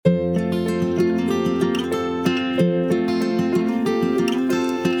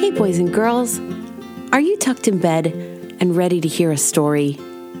boys and girls. Are you tucked in bed and ready to hear a story?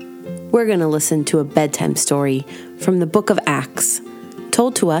 We're going to listen to a bedtime story from the book of Acts,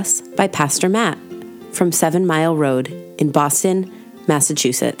 told to us by Pastor Matt from 7 Mile Road in Boston,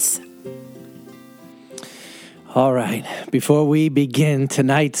 Massachusetts. All right, before we begin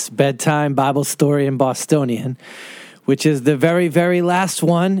tonight's bedtime Bible story in Bostonian, which is the very, very last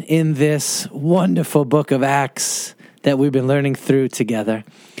one in this wonderful book of Acts that we've been learning through together,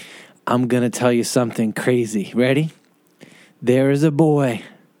 I'm going to tell you something crazy. Ready? There is a boy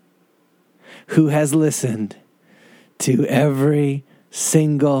who has listened to every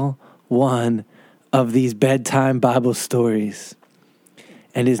single one of these bedtime Bible stories.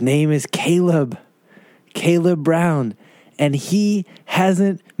 And his name is Caleb Brown. And he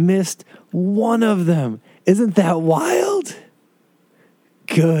hasn't missed one of them. Isn't that wild?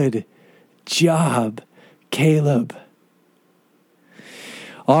 Good job, Caleb.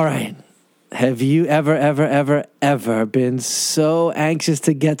 All right. Have you ever been so anxious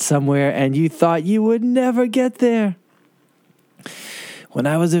to get somewhere and you thought you would never get there? When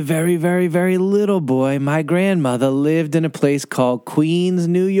I was a very, very, very little boy, my grandmother lived in a place called Queens,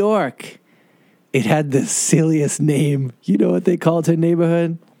 New York. It had the silliest name. You know what they called her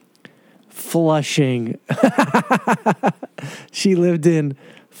neighborhood? Flushing. She lived in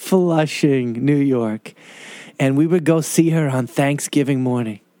Flushing, New York. And we would go see her on Thanksgiving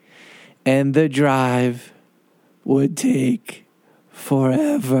morning. And the drive would take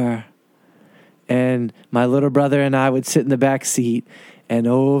forever. And my little brother and I would sit in the back seat, and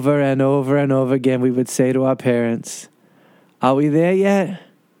over and over and over again, we would say to our parents, "Are we there yet?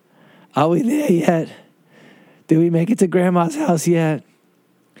 Are we there yet? Did we make it to Grandma's house yet?"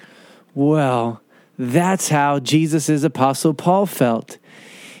 Well, that's how Jesus' apostle Paul felt.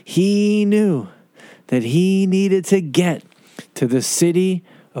 He knew that he needed to get to the city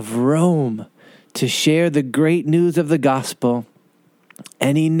of Rome to share the great news of the gospel.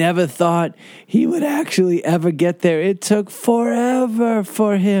 And he never thought he would actually ever get there. It took forever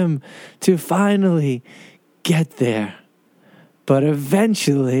for him to finally get there. But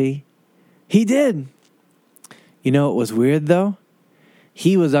eventually, he did. You know what was weird, though?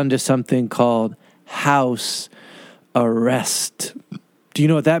 He was under something called house arrest. Do you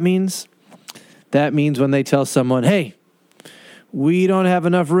know what that means? That means when they tell someone, "Hey, we don't have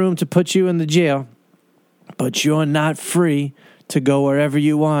enough room to put you in the jail, but you're not free to go wherever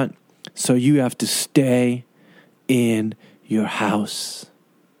you want, so you have to stay in your house."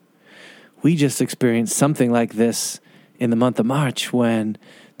 We just experienced something like this in the month of March when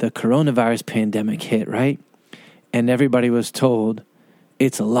the coronavirus pandemic hit, right? And everybody was told,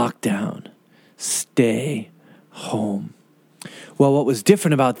 it's a lockdown. Stay home. Well, what was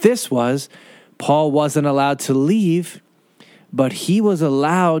different about this was Paul wasn't allowed to leave, but he was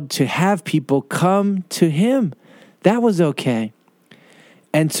allowed to have people come to him. That was okay.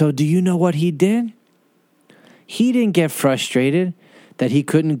 And so do you know what he did? He didn't get frustrated that he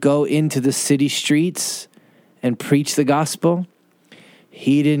couldn't go into the city streets and preach the gospel.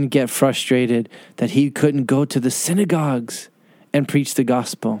 He didn't get frustrated that he couldn't go to the synagogues and preach the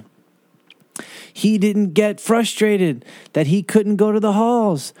gospel. He didn't get frustrated that he couldn't go to the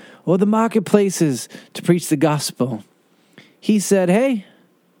halls or the marketplaces to preach the gospel. He said, "Hey,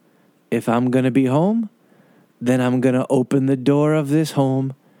 if I'm going to be home, then I'm going to open the door of this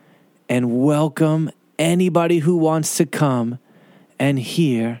home and welcome anybody who wants to come and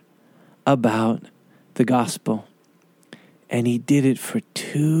hear about the gospel." And he did it for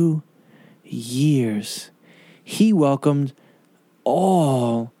 2 years. He welcomed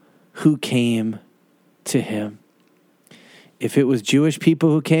all who came to him. If it was Jewish people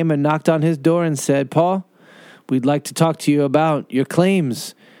who came and knocked on his door and said, "Paul, we'd like to talk to you about your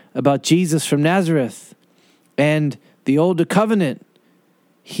claims about Jesus from Nazareth and the older covenant,"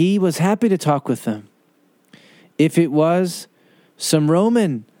 he was happy to talk with them. If it was some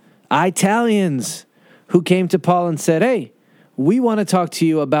Roman Italians who came to Paul and said, "Hey, we want to talk to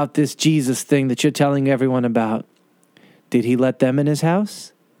you about this Jesus thing that you're telling everyone about," did he let them in his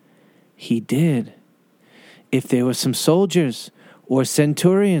house? He did. If there were some soldiers or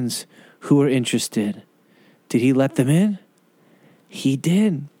centurions who were interested, did he let them in? He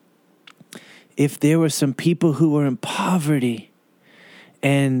did. If there were some people who were in poverty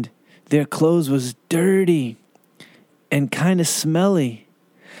and their clothes was dirty and kind of smelly,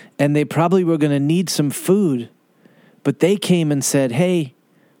 and they probably were going to need some food, but they came and said, "Hey,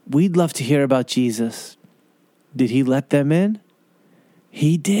 we'd love to hear about Jesus," did he let them in?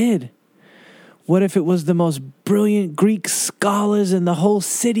 He did. What if it was the most brilliant Greek scholars in the whole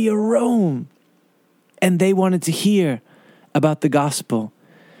city of Rome, and they wanted to hear about the gospel?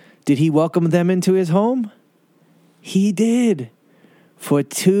 Did he welcome them into his home? He did. For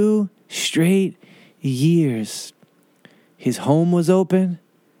 2 straight years. His home was open.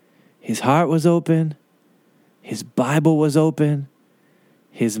 His heart was open. His Bible was open.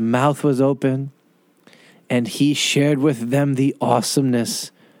 His mouth was open. And he shared with them the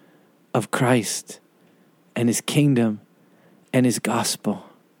awesomeness of Christ and his kingdom and his gospel.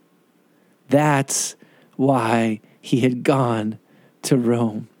 That's why he had gone to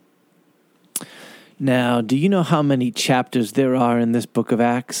Rome. Now, do you know how many chapters there are in this book of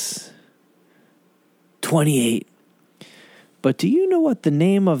Acts? 28. But do you know what the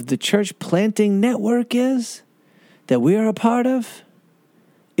name of the church planting network is that we are a part of?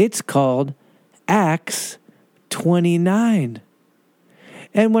 It's called Acts 29.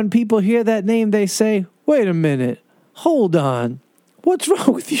 And when people hear that name, they say, wait a minute, hold on. What's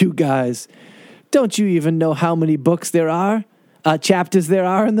wrong with you guys? Don't you even know how many books there are, chapters there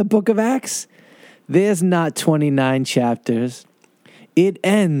are in the book of Acts? There's not 29 chapters. It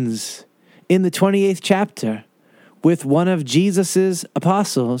ends in the 28th chapter with one of Jesus's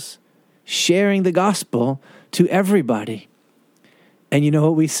apostles sharing the gospel to everybody. And you know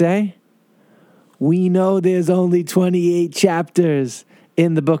what we say? We know there's only 28 chapters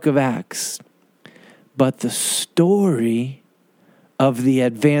in the book of Acts. But the story of the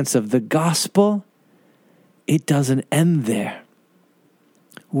advance of the gospel, it doesn't end there.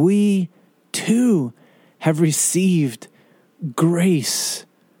 We too have received grace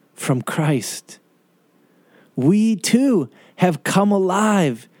from Christ. We too have come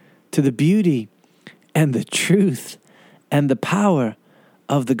alive to the beauty and the truth and the power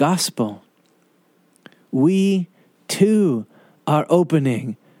of the gospel. We too are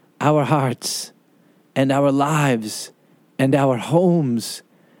opening our hearts and our lives and our homes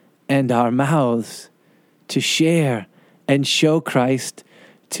and our mouths to share and show Christ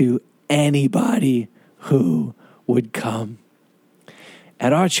to anybody who would come.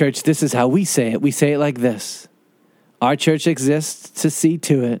 At our church, this is how we say it. We say it like this. Our church exists to see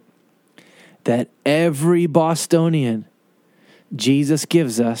to it that every Bostonian Jesus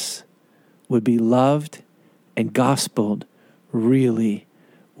gives us would be loved and gospeled really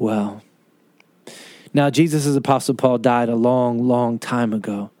well. Now, Jesus' Apostle Paul died a long, long time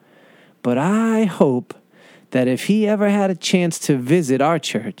ago. But I hope that if he ever had a chance to visit our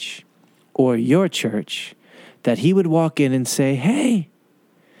church or your church, that he would walk in and say, hey,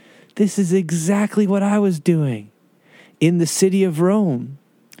 this is exactly what I was doing in the city of Rome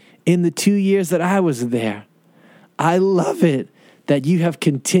in the 2 years that I was there. I love it that you have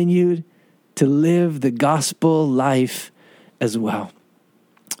continued to live the gospel life as well.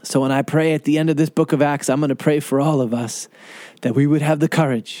 So when I pray at the end of this book of Acts, I'm going to pray for all of us that we would have the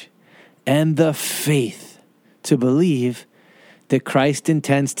courage and the faith to believe that Christ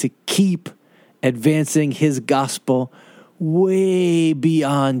intends to keep advancing his gospel way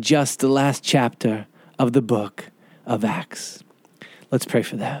beyond just the last chapter of the book of Acts. Let's pray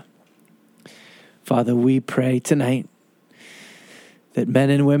for that. Father, we pray tonight that men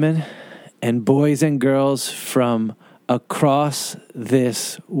and women and boys and girls from across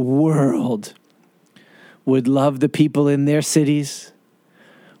this world would love the people in their cities,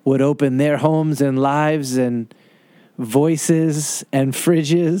 would open their homes and lives and voices and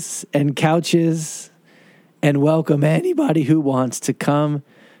fridges and couches and welcome anybody who wants to come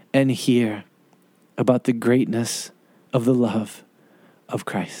and hear about the greatness of the love of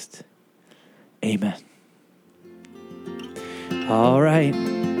Christ. Amen. All right.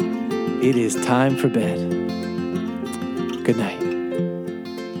 It is time for bed. Good night.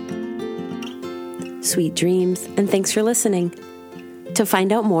 Sweet dreams, and thanks for listening. To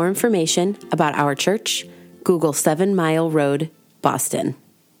find out more information about our church, Google 7 Mile Road, Boston.